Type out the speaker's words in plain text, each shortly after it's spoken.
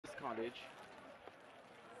College.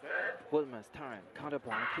 Wilmers, Tarrant,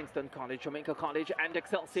 Canterbury, Kingston College, Jamaica College, and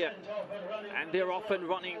Excelsior. And they're off and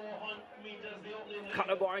running.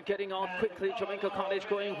 Canterbury getting out quickly. Jamaica College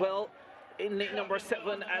going well in lane number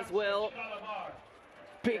 7 as well.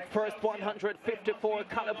 Big first 154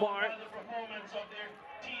 Canterbury.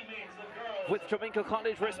 With Jamaica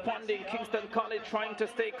College responding, Kingston College trying to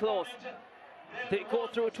stay close. They go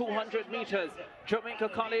through 200 meters. Jamaica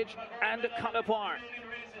College and Canterbury.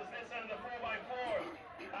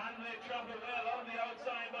 And they travel well on the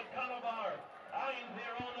outside, but Calabar eyeing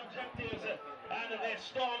their own objectives, and they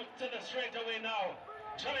storm to the straightaway now.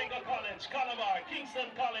 Jamaica College, Calabar, Kingston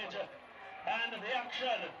College, and the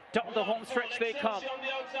action. Down the home stretch they come.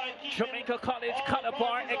 Jamaica College,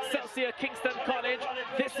 Calabar, Excelsior, Kingston College.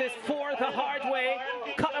 This is for the hard way.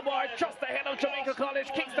 Calabar just ahead of Jamaica College,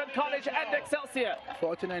 Kingston College, and Excelsior.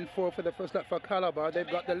 49-4 for the first lap for Calabar. They've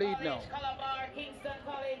got the lead now.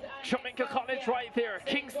 Jamaica College right there,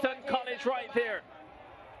 Kingston College right there.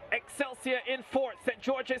 Excelsior in 4th, St.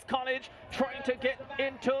 George's College trying to get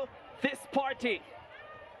into this party.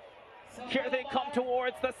 Here they come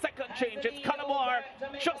towards the second change. It's Calabar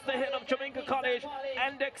just ahead of Jamaica College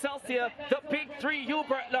and Excelsior. The big 3,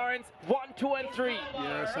 Hubert Lawrence, 1, 2, and 3.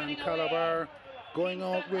 Yes, and Calabar going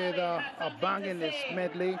out with a bang in this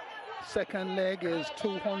medley. Second leg is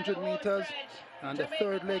 200 meters. And the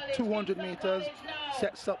third leg, 200 meters,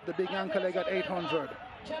 sets up the big anchor leg at 800.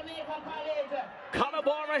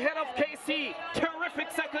 Calabar ahead of KC.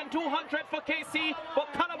 Terrific second 200 for KC,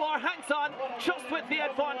 but Calabar hangs on just with the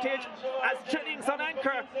advantage as Jennings on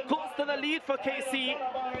anchor goes to the lead for KC.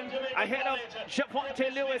 Ahead of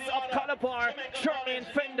Javonte Lewis of Calabar, Charmaine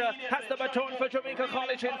Fender has the baton for Jamaica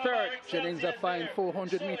College in 3rd. Jennings a fine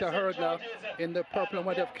 400-meter hurdler in the purple and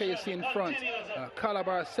white of KC in front.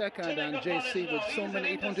 Calabar second, and JC with so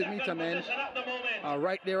many 800-meter men are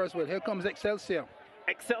right there as well. Here comes Excelsior.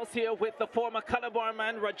 Excelsior with the former Calabar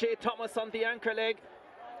man, Rajay Thomas on the anchor leg.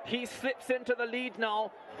 He slips into the lead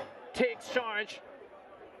now, takes charge.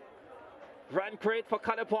 Ran great for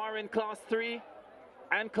Calabar in Class 3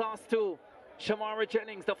 and Class 2. Shamara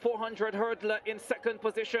Jennings, the 400 hurdler, in 2nd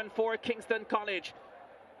position for Kingston College.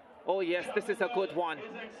 Oh yes, this is a good one.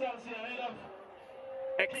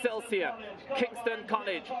 Excelsior, Kingston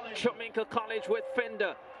College, Jamaica College with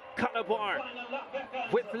Fender, Calabar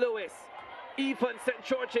with Lewis. Even St.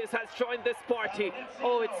 George's has joined this party.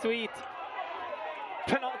 Oh, it's sweet.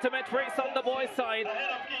 Penultimate race on the boys' side.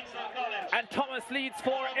 And Thomas leads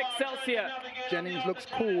for Excelsior. Jennings looks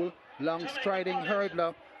cool. Long striding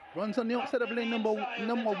hurdler. Runs on the outside of lane number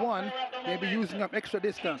 1. Maybe using up extra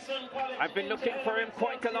distance. I've been looking for him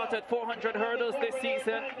quite a lot at 400 hurdles this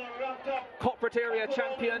season. Corporate area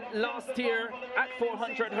champion last year at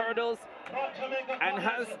 400 hurdles. And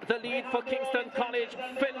has the lead for Kingston College.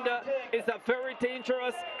 Fender is a very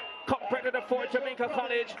dangerous competitor for Jamaica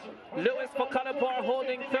College. Lewis for Calabar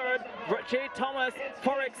holding 3rd. Rajay Thomas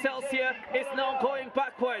for Excelsior is now going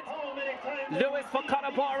backwards. Lewis for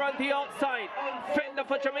Calabar on the outside. Fender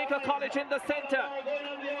for Jamaica College in the center.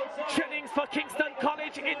 Jennings for Kingston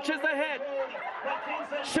College inches ahead.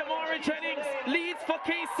 Shamara Jennings leads for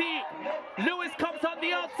KC. Lewis comes on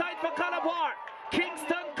the outside for Calabar.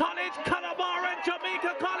 Kingston College, Calabar, and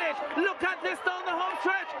Jamaica College. Look at this down the home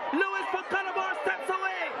stretch. Lewis for Calabar steps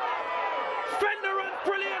away. Fender runs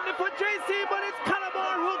brilliantly for JC, but it's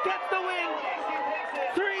Calabar who gets the win.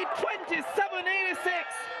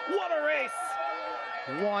 3:27.86. What a race.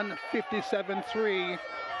 1:57.3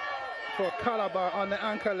 for Calabar on the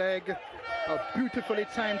anchor leg. A beautifully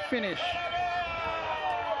timed finish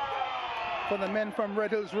for the men from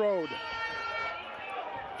Red Hills Road.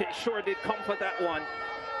 They sure did come for that one.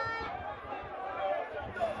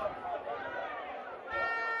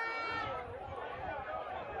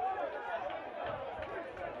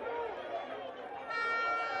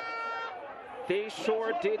 They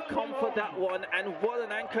sure did come for that one, and what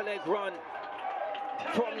an anchor leg run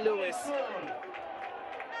from Lewis.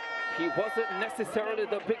 He wasn't necessarily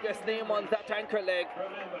the biggest name on that anchor leg,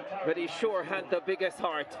 but he sure had the biggest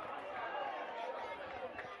heart.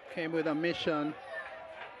 Came with a mission.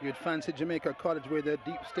 You'd fancy Jamaica College with a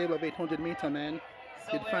deep stable of 800-meter men.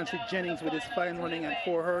 You'd fancy Jennings with his fine running at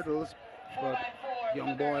 4 hurdles. But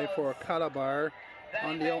young boy for Calabar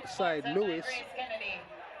on the outside, Lewis,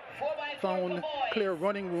 found clear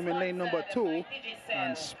running room in lane number 2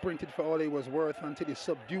 and sprinted for all he was worth until he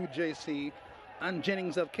subdued JC and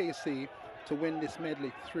Jennings of KC to win this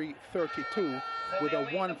medley 3:32 with a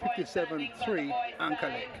 1:57.3 anchor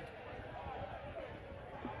leg.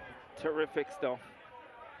 Terrific stuff.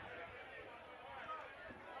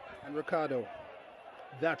 And Ricardo,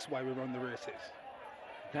 that's why we run the races.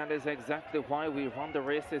 That is exactly why we run the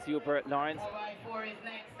races, Hubert Lawrence. 4x4 is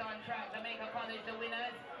next on track. Jamaica College, the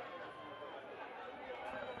winners.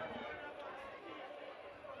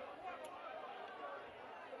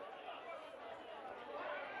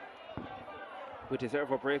 We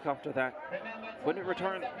deserve a break after that. When we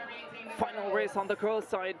return, final race on the girls'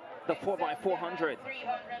 side, the 4x400. 348.